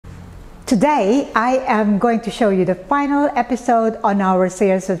Today, I am going to show you the final episode on our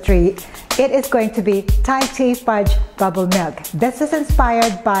series of 3. It is going to be Thai Tea Fudge Bubble Milk. This is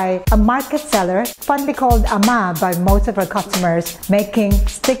inspired by a market seller, fondly called Ama by most of our customers, making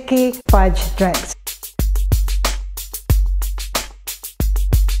sticky fudge drinks.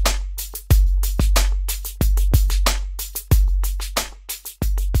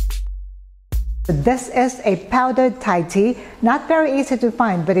 This is a powdered Thai tea, not very easy to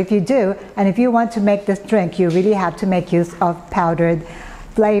find, but if you do, and if you want to make this drink, you really have to make use of powdered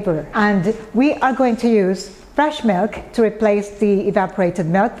flavor. And we are going to use fresh milk to replace the evaporated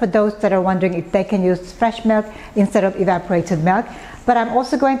milk, for those that are wondering if they can use fresh milk instead of evaporated milk. But I'm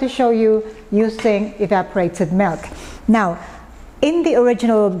also going to show you using evaporated milk. Now, in the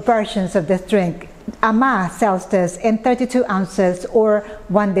original versions of this drink, Ama sells this in 32 ounces or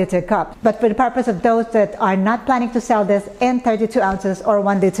 1 liter cup. But for the purpose of those that are not planning to sell this in 32 ounces or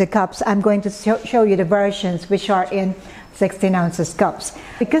 1 liter cups, I'm going to show you the versions which are in 16 ounces cups.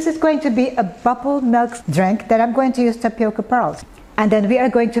 Because it's going to be a bubble milk drink, then I'm going to use tapioca pearls. And then we are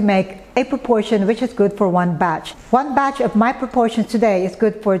going to make a proportion which is good for one batch. One batch of my proportion today is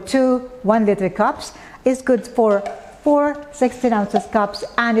good for 2 1 liter cups, is good for 4 16 ounces cups,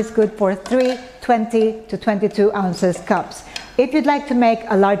 and it's good for 3 20 to 22 ounces cups. If you'd like to make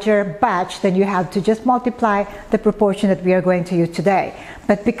a larger batch, then you have to just multiply the proportion that we are going to use today.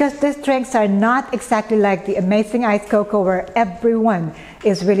 But because these drinks are not exactly like the amazing iced cocoa where everyone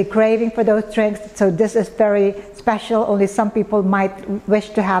is really craving for those drinks, so this is very special, only some people might wish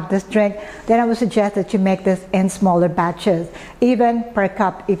to have this drink, then I would suggest that you make this in smaller batches, even per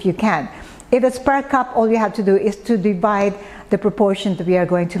cup if you can. If it's per cup, all you have to do is to divide the proportion that we are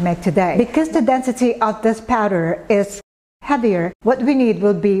going to make today. Because the density of this powder is heavier, what we need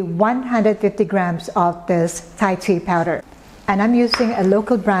will be 150 grams of this Thai tea powder. And I'm using a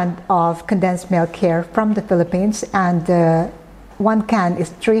local brand of condensed milk here from the Philippines, and one can is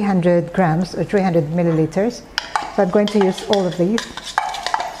 300 grams or 300 milliliters. So I'm going to use all of these.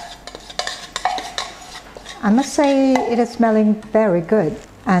 I must say it is smelling very good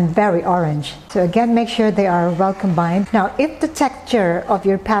and very orange. So again, make sure they are well combined. Now, if the texture of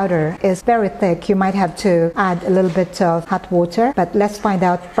your powder is very thick, you might have to add a little bit of hot water. But let's find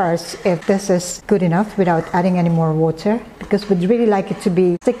out first if this is good enough without adding any more water, because we'd really like it to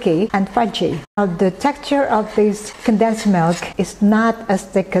be sticky and fudgy. Now, the texture of this condensed milk is not as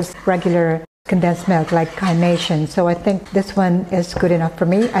thick as regular condensed milk like Carnation, so I think this one is good enough for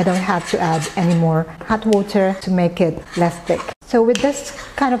me. I don't have to add any more hot water to make it less thick. So with this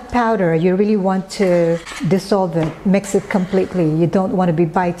kind of powder, you really want to dissolve it, mix it completely. You don't want to be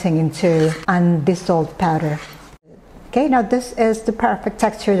biting into undissolved powder. Okay, now this is the perfect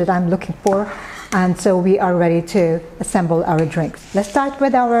texture that I'm looking for, and so we are ready to assemble our drinks. Let's start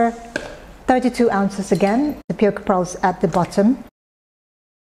with our 32 ounces again, the tapioca pearls at the bottom.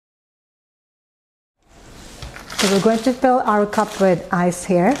 So we're going to fill our cup with ice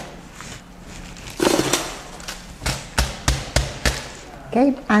here.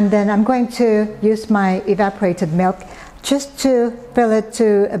 Okay, and then I'm going to use my evaporated milk just to fill it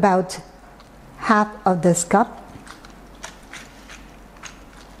to about half of this cup.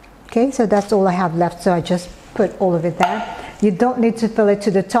 Okay, so that's all I have left, so I just put all of it there. You don't need to fill it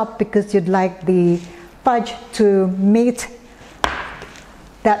to the top because you'd like the fudge to meet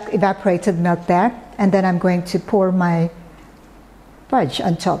that evaporated milk there. And then I'm going to pour my fudge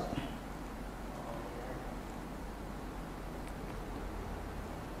on top.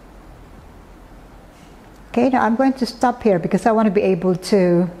 Okay, now I'm going to stop here because I want to be able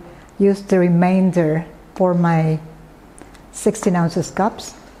to use the remainder for my 16 ounces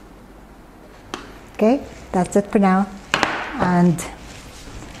cups. Okay, that's it for now. And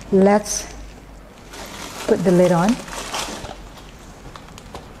let's put the lid on.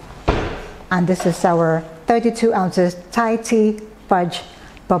 And this is our 32 ounces Thai tea fudge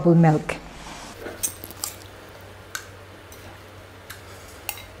bubble milk.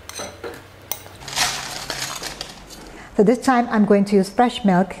 So this time I'm going to use fresh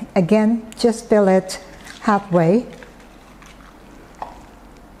milk. Again, just fill it halfway.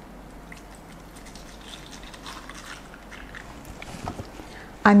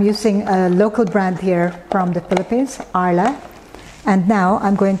 I'm using a local brand here from the Philippines, Arla. And now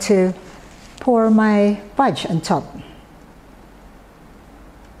I'm going to pour my fudge on top.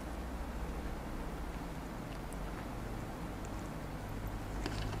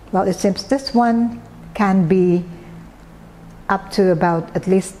 Well, it seems this one can be up to about at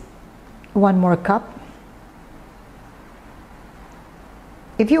least 1 more cup.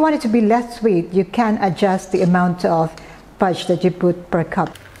 If you want it to be less sweet, you can adjust the amount of fudge that you put per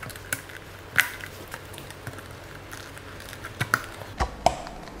cup.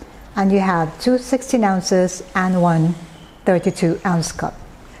 and you have 2 16 ounces and 1 32-ounce cup.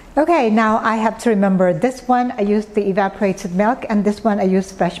 Okay, now I have to remember this one I used the evaporated milk and this one I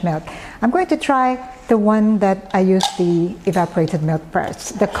used fresh milk. I'm going to try the one that I used the evaporated milk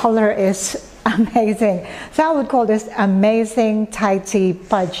first. The color is amazing. So I would call this amazing Thai tea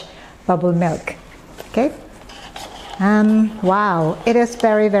fudge bubble milk. Okay. Wow, it is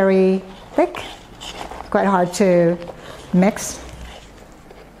very, very thick. Quite hard to mix.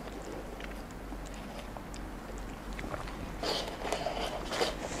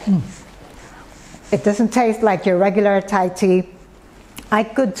 It doesn't taste like your regular Thai tea. I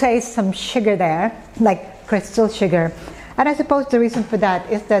could taste some sugar there, like crystal sugar. And I suppose the reason for that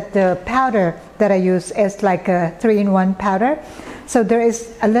is that the powder that I use is like a 3-in-1 powder. So there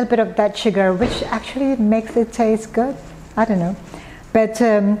is a little bit of that sugar, which actually makes it taste good. I don't know. But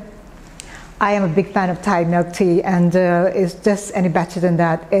I am a big fan of Thai milk tea, and it's just any better than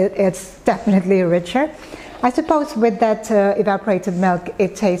that. It's definitely richer. I suppose with that evaporated milk,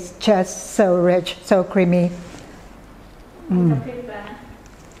 it tastes just so rich, so creamy.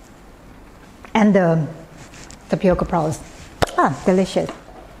 And the tapioca pearls. Delicious.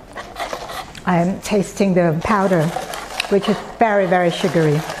 I am tasting the powder, which is very, very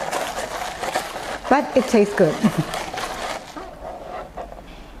sugary. But it tastes good.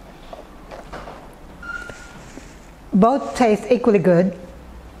 Both taste equally good.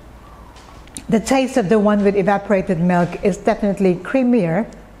 The taste of the one with evaporated milk is definitely creamier,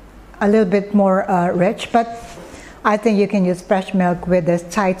 a little bit more rich, but I think you can use fresh milk with this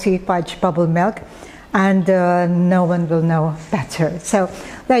Thai tea fudge bubble milk, and no one will know better. So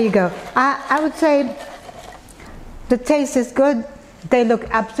there you go. I would say the taste is good. They look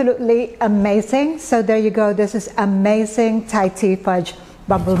absolutely amazing. So there you go. This is amazing Thai tea fudge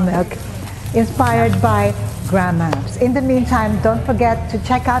bubble milk, inspired by grandmas. In the meantime, don't forget to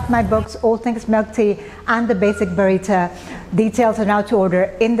check out my books, All Things Milk Tea and the Basic Barista. Details on how to order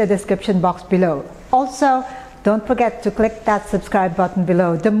in the description box below. Also, don't forget to click that subscribe button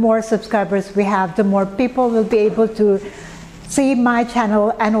below. The more subscribers we have, the more people will be able to see my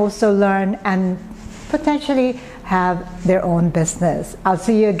channel and also learn and potentially have their own business. I'll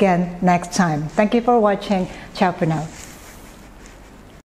see you again next time. Thank you for watching. Ciao for now.